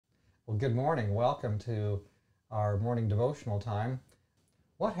Well, good morning. Welcome to our morning devotional time.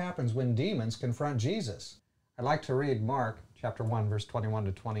 What happens when demons confront Jesus? I'd like to read Mark chapter 1, verse 21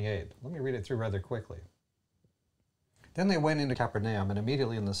 to 28. Let me read it through rather quickly. Then they went into Capernaum, and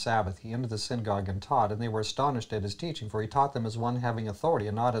immediately in the Sabbath he entered the synagogue and taught, and they were astonished at his teaching, for he taught them as one having authority,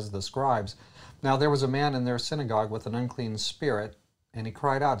 and not as the scribes. Now there was a man in their synagogue with an unclean spirit, and he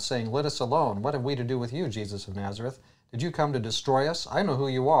cried out, saying, "Let us alone. What have we to do with you, Jesus of Nazareth? Did you come to destroy us? I know who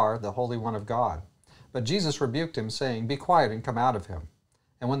you are, the Holy One of God." But Jesus rebuked him, saying, "Be quiet and come out of him."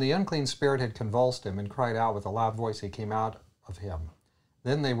 And when the unclean spirit had convulsed him and cried out with a loud voice, he came out of him.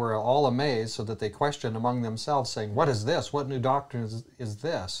 Then they were all amazed, so that they questioned among themselves, saying, "What is this? What new doctrine is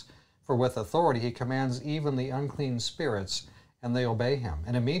this? For with authority he commands even the unclean spirits, and they obey him."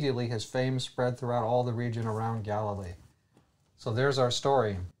 And immediately his fame spread throughout all the region around Galilee. So there's our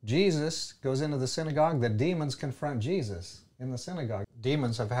story. Jesus goes into the synagogue. The demons confront Jesus in the synagogue.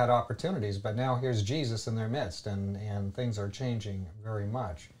 Demons have had opportunities, but now here's Jesus in their midst, and things are changing very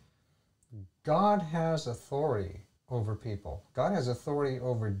much. God has authority over people. God has authority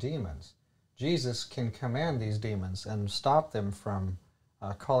over demons. Jesus can command these demons and stop them from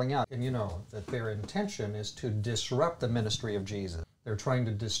calling out. And you know that their intention is to disrupt the ministry of Jesus. They're trying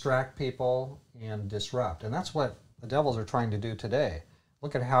to distract people and disrupt. And that's what the devils are trying to do today.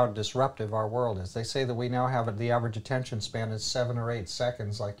 Look at how disruptive our world is. They say that we now have the average attention span is 7 or 8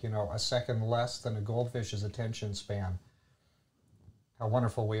 seconds, like, a second less than a goldfish's attention span. How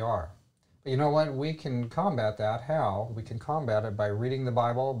wonderful we are. But you know what? We can combat that. How? We can combat it by reading the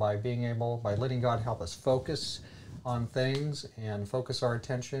Bible, by letting God help us focus on things and focus our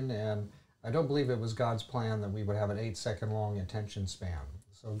attention. And I don't believe it was God's plan that we would have an 8-second long attention span.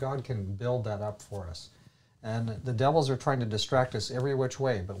 So God can build that up for us. And the devils are trying to distract us every which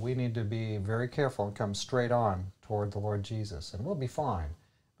way, but we need to be very careful and come straight on toward the Lord Jesus. And we'll be fine,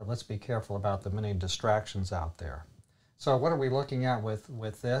 but let's be careful about the many distractions out there. So what are we looking at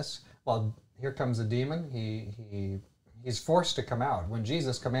with this? Well, here comes a demon. He's forced to come out. When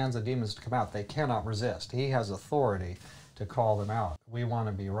Jesus commands the demons to come out, they cannot resist. He has authority to call them out. We want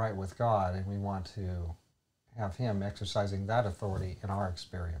to be right with God, and we want to have Him exercising that authority in our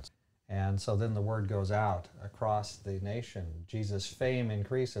experience. And so then the word goes out across the nation. Jesus' fame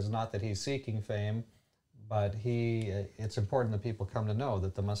increases, not that he's seeking fame, but it's important that people come to know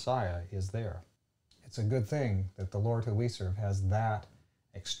that the Messiah is there. It's a good thing that the Lord who we serve has that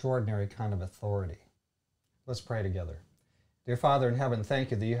extraordinary kind of authority. Let's pray together. Dear Father in heaven,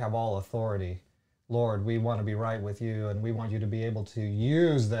 thank you that you have all authority. Lord, we want to be right with you, and we want you to be able to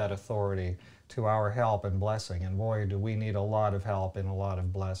use that authority to our help and blessing. And boy, do we need a lot of help and a lot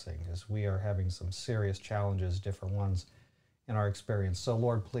of blessing, as we are having some serious challenges, different ones in our experience. So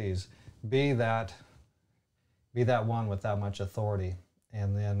Lord, please be that one with that much authority,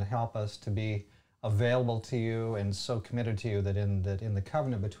 and then help us to be available to you and so committed to you that in the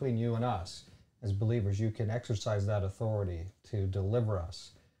covenant between you and us as believers, you can exercise that authority to deliver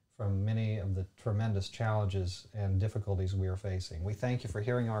us from many of the tremendous challenges and difficulties we are facing. We thank you for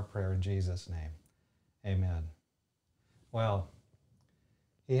hearing our prayer in Jesus' name. Amen. Well,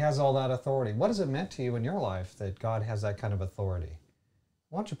 He has all that authority. What has it meant to you in your life that God has that kind of authority?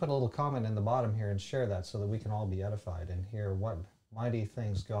 Why don't you put a little comment in the bottom here and share that so that we can all be edified and hear what mighty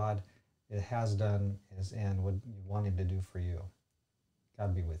things God has done and would want Him to do for you.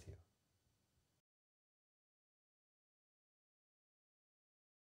 God be with you.